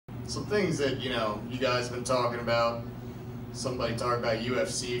some things that, you know, you guys have been talking about. Somebody talked about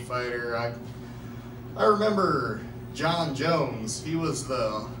UFC fighter. I remember John Jones. He was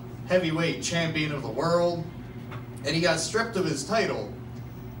the heavyweight champion of the world, and he got stripped of his title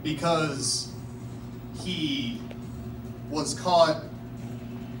because he was caught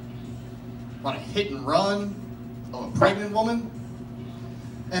on a hit and run of a pregnant woman.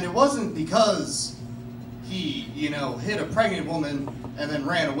 And it wasn't because he, you know, hit a pregnant woman and then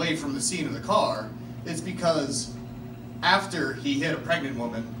ran away from the scene of the car. It's because after he hit a pregnant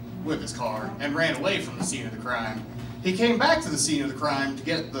woman with his car and ran away from the scene of the crime, he came back to the scene of the crime to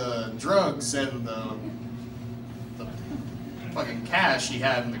get the drugs and the fucking cash he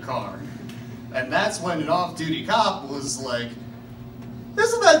had in the car. And that's when an off-duty cop was like,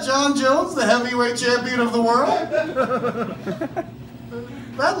 "Isn't that John Jones, the heavyweight champion of the world?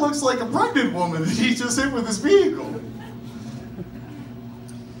 That looks like a pregnant woman that he just hit with his vehicle."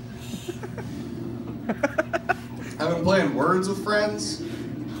 I've been playing Words with Friends.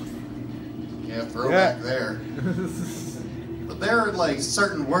 Yeah, throwback there. But there are like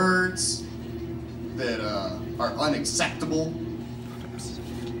certain words that are unacceptable.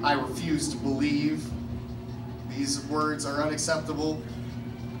 I refuse to believe these words are unacceptable.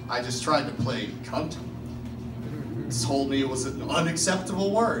 I just tried to play cunt. It's told me it was an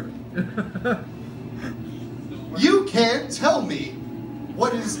unacceptable word. You can't tell me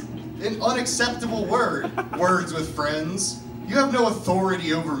what is an unacceptable word. Words with Friends. You have no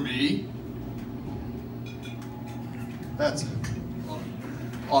authority over me. That's it.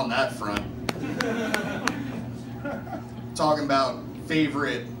 On that front. Talking about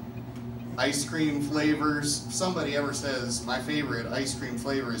favorite ice cream flavors. If somebody ever says my favorite ice cream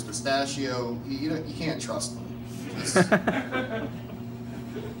flavor is pistachio, you can't trust them.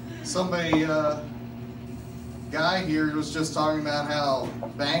 Somebody, guy here was just talking about how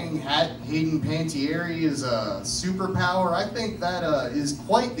banging Hayden Panettiere is a superpower. I think that is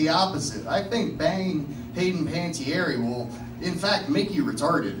quite the opposite. I think banging Hayden Panettiere will, in fact, make you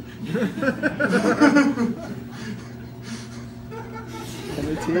retarded.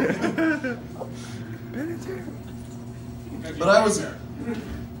 But I was...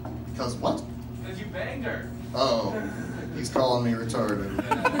 Because what? Because you banged her. Oh, he's calling me retarded.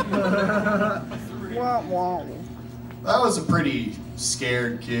 I was a pretty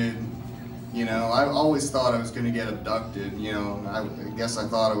scared kid. You know, I always thought I was going to get abducted. You know, I guess I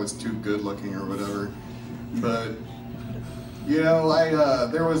thought I was too good looking or whatever. But, you know,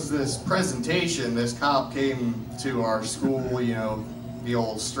 there was this presentation. This cop came to our school, you know, the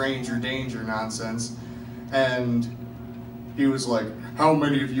old stranger danger nonsense. And he was like, "How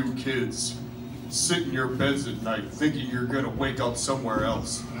many of you kids sit in your beds at night thinking you're gonna wake up somewhere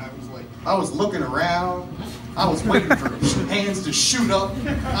else?" And I was looking around, I was waiting for hands to shoot up.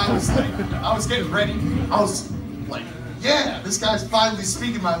 I was getting ready. I was like, yeah, this guy's finally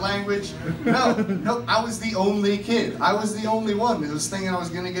speaking my language. No, I was the only kid. I was the only one that was thinking I was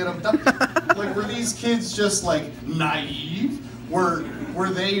gonna get abducted. Like, were these kids just like naive? Were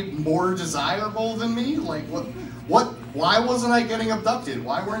they more desirable than me? Like, why wasn't I getting abducted?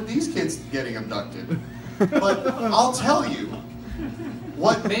 Why weren't these kids getting abducted? But I'll tell you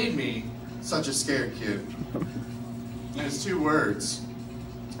what made me such a scared kid. And it's two words.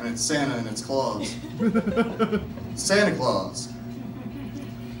 And it's Santa and it's Claus. Santa Claus.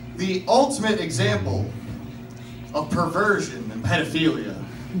 The ultimate example of perversion and pedophilia.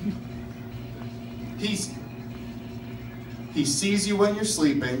 He sees you when you're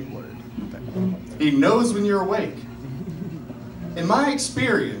sleeping. He knows when you're awake. In my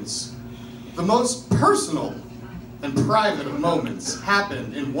experience, the most personal and private of moments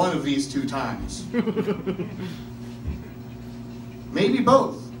happen in one of these two times. Maybe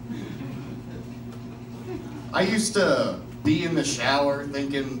both. I used to be in the shower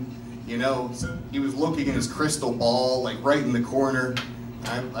thinking, you know, he was looking at his crystal ball, like right in the corner.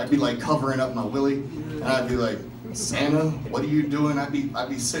 I'd be like covering up my willy, and I'd be like, "Santa, what are you doing?" I'd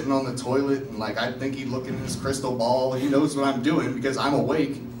be sitting on the toilet, and like I'd think he'd look in his crystal ball. He knows what I'm doing because I'm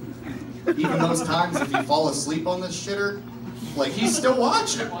awake. Even those times if you fall asleep on this shitter, like he's still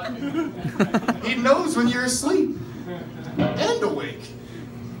watching. He knows when you're asleep and awake.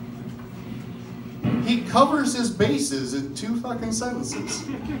 He covers his bases in 2 fucking sentences.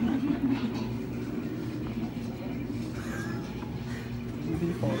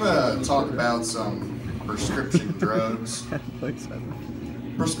 I'm gonna talk about some prescription drugs.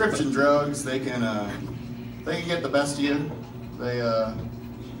 Prescription drugs, they can get the best of you.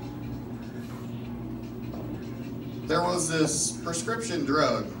 There was this prescription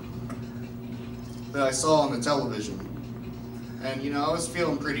drug that I saw on the television, and you know, I was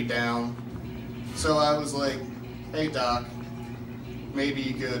feeling pretty down. So I was like, hey doc, maybe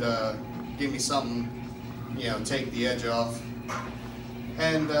you could give me something, you know, take the edge off.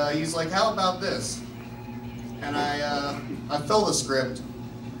 And he's like, how about this? And I fill the script,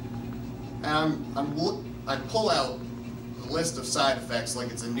 and I pull out the list of side effects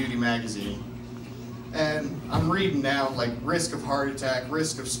like it's a nudie magazine. And I'm reading down like risk of heart attack,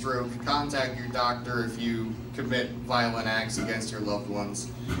 risk of stroke, contact your doctor if you commit violent acts against your loved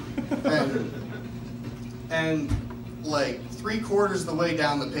ones. And like 3/4 of the way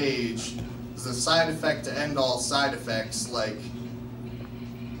down the page is a side effect to end all side effects, like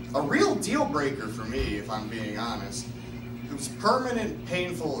a real deal breaker for me, if I'm being honest. It was permanent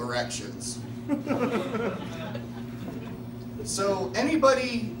painful erections. So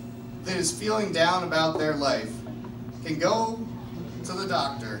anybody that is feeling down about their life can go to the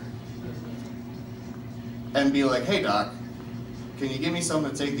doctor and be like, hey doc, can you give me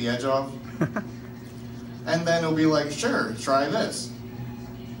something to take the edge off? And then he'll be like, sure, try this.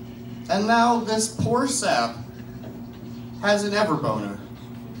 And now this poor sap has an everboner.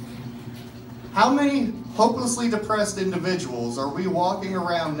 How many hopelessly depressed individuals are we walking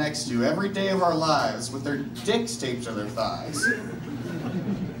around next to every day of our lives with their dicks taped to their thighs?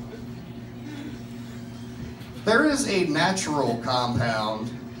 There is a natural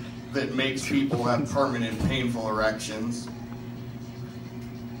compound that makes people have permanent painful erections.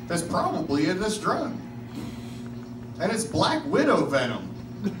 That's probably in this drug. And it's black widow venom.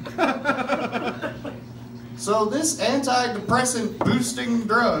 So this antidepressant boosting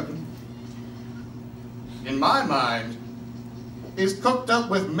drug, in my mind, is cooked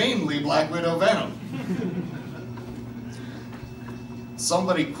up with mainly black widow venom.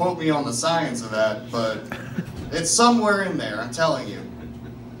 Somebody quote me on the science of that, but it's somewhere in there, I'm telling you.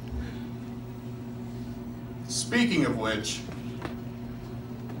 Speaking of which,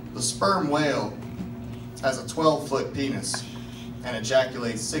 the sperm whale has a 12-foot penis and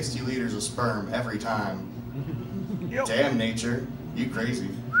ejaculates 60 liters of sperm every time. Yep. Damn nature, you crazy.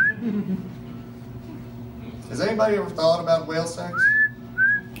 Has anybody ever thought about whale sex?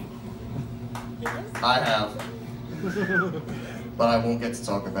 I have. But I won't get to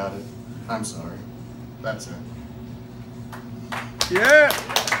talk about it. I'm sorry. That's it. Yeah!